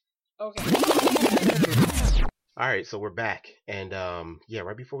Okay. All right, so we're back, and yeah,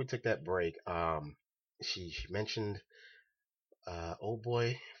 right before we took that break, she mentioned old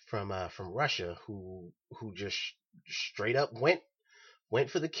boy from Russia who just straight up went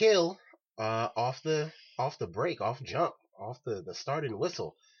for the kill off the break, off jump, off the start and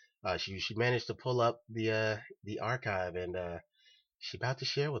whistle. She managed to pull up the archive, and she about to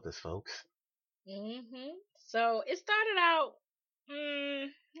share with us, folks. So it started out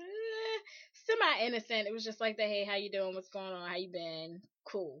semi innocent. It was just like the hey, how you doing? What's going on? How you been?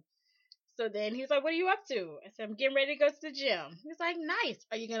 Cool. So then he was like, "What are you up to?" I said, "I'm getting ready to go to the gym." He was like, "Nice.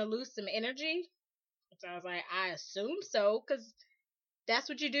 Are you gonna lose some energy?" So I was like, "I assume so, cause that's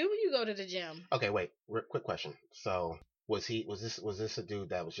what you do when you go to the gym." Okay, wait, quick question. So was this a dude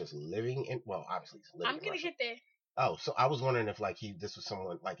that was just living in, well, obviously he's living I'm in gonna Russia. get there. Oh, so I was wondering if like this was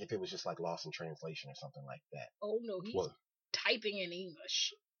someone, like if it was just like lost in translation or something like that. Oh no, he's Well, typing in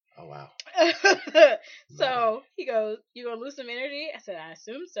English. oh wow. So he goes, "You gonna lose some energy?" I said, "I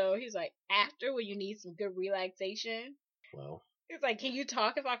assume so." He's like, "After, when you need some good relaxation." Well, He's like, "Can you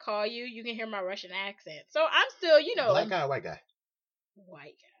talk if I call you? You can hear my Russian accent." So I'm still, black guy, white guy.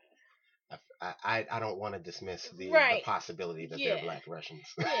 white I don't want to dismiss guy. the Right. possibility that they're Yeah. black Russians.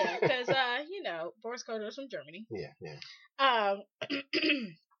 Yeah, because, Boris Kodjoe's from Germany. Yeah. Um,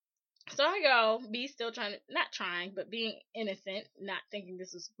 so I go, be still trying to, not trying, but being innocent, not thinking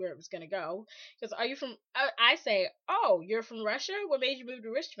this is where it was going to go. Because, are you from, I say, "Oh, you're from Russia? What made you move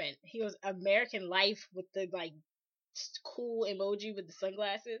to Richmond?" He goes, "American Life," with the, like, cool emoji with the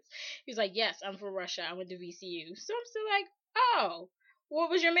sunglasses. He's like, "Yes, I'm from Russia. I went to VCU." So I'm still like, "Oh, what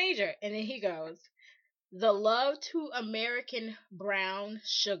was your major?" And then he goes, "The love to American brown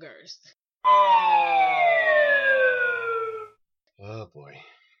sugars." Oh boy.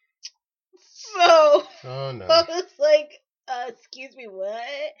 So Oh no. I was like, "Excuse me,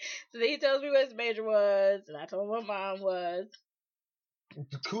 what?" So then he tells me what his major was, and I told him what mine was.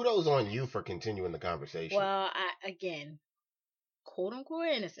 Kudos on you for continuing the conversation. Well, again, quote unquote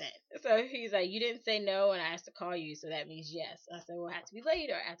innocent. So he's like, "You didn't say no, and I asked to call you, so that means yes." I said, "Well, it has to be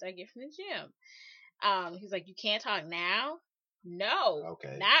later after I get from the gym." He's like, "You can't talk now." No,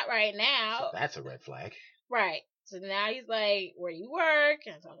 Okay. not right So now. that's a red flag. Right. So now he's like, "Where you work?"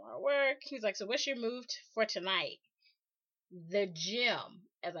 And I told him where I work. He's like, "So what's your move for tonight?" The gym,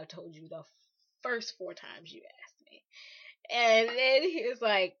 as I told you the first 4 times you asked me. And then he was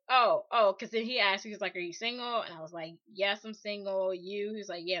like, oh, because then he asked, he was like, "Are you single?" And I was like, "Yes, I'm single." "You?" He was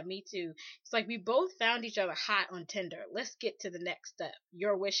like, "Yeah, me too." It's like, "We both found each other hot on Tinder. Let's get to the next step.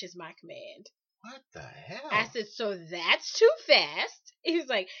 Your wish is my command." What the hell? I said, "So that's too fast?" He was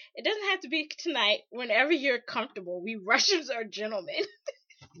like, "It doesn't have to be tonight. Whenever you're comfortable. We Russians are gentlemen."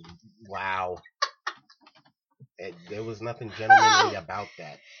 Wow. There was nothing gentlemanly about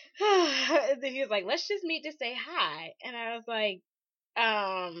that. And then he was like, "Let's just meet to say hi." And I was like,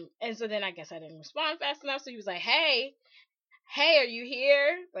 and so then I guess I didn't respond fast enough. So he was like, hey, are you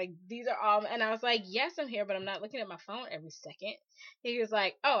here? Like, these are all, and I was like, "Yes, I'm here, but I'm not looking at my phone every second." He was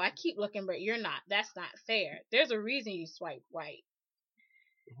like, "Oh, I keep looking, but you're not. That's not fair. There's a reason you swipe right."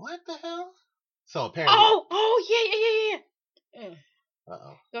 What the hell? So apparently. Oh, yeah.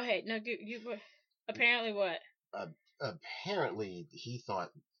 Uh-oh. Go ahead. No, you. Apparently what? Apparently he thought,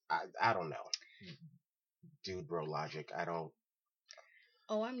 I don't know. Dude, bro, logic. I don't.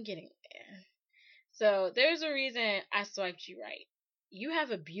 Oh, I'm getting there. So there's a reason I swiped you right. You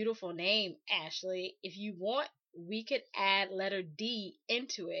have a beautiful name, Ashley. If you want, we could add letter D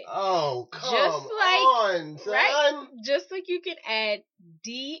into it. Oh, come on, son. Right? Just like you can add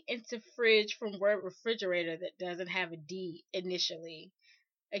D into fridge from word refrigerator that doesn't have a D initially.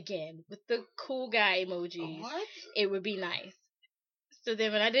 Again, with the cool guy emoji. What? It would be nice. So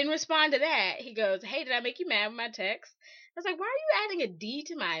then when I didn't respond to that, he goes, "Hey, did I make you mad with my text?" I was like, "Why are you adding a D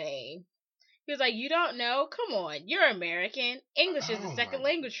to my name?" He was like, "You don't know? Come on. You're American. English is a second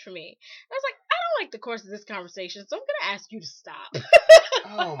language for me." I was like, "I don't like the course of this conversation, so I'm going to ask you to stop."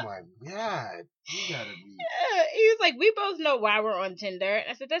 Oh my God. You gotta be. He was like, "We both know why we're on Tinder." And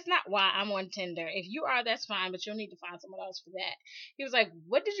I said, "That's not why I'm on Tinder. If you are, that's fine, but you'll need to find someone else for that." He was like,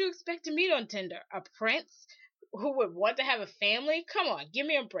 "What did you expect to meet on Tinder? A prince who would want to have a family? Come on, give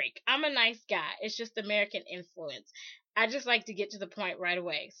me a break. I'm a nice guy. It's just American influence. I just like to get to the point right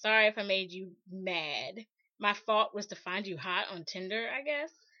away. Sorry if I made you mad. My fault was to find you hot on Tinder, I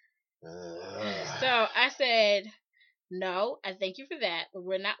guess." So I said, "No, I thank you for that, but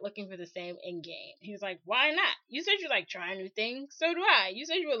we're not looking for the same end game." He was like, "Why not? You said you like trying new things. So do I. You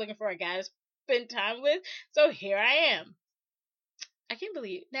said you were looking for a guy to spend time with. So here I am." I can't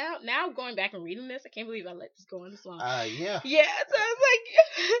believe now going back and reading this, I can't believe I let this go on this long. Yeah. Yeah, so I was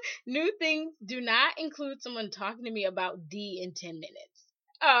like, New things do not include someone talking to me about D in 10 minutes.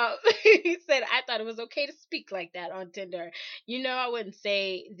 He said, I thought it was okay to speak like that on Tinder. You know, I wouldn't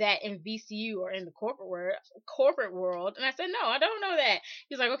say that in VCU or in the corporate world. And I said, no, I don't know that.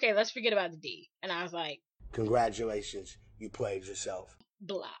 He's like, okay, let's forget about the D. And I was like, congratulations, you played yourself.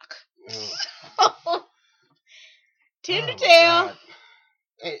 Block. Oh. Tinder tail.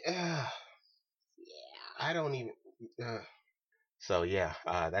 Hey, Yeah. I don't even. So yeah,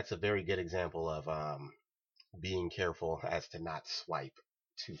 that's a very good example of being careful as to not swipe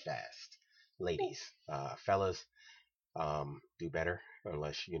too fast. Ladies, fellas, do better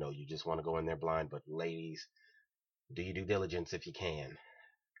unless you just want to go in there blind. But ladies, do your due diligence if you can.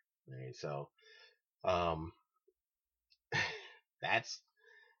 All right, so um, that's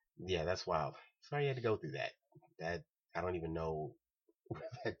wild. Sorry you had to go through that. That I don't even know what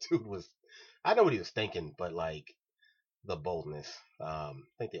that dude was. I know what he was thinking, but like the boldness. I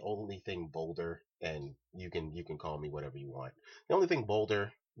think the only thing bolder, and you can call me whatever you want. The only thing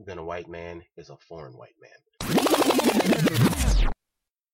bolder than a white man is a foreign white man.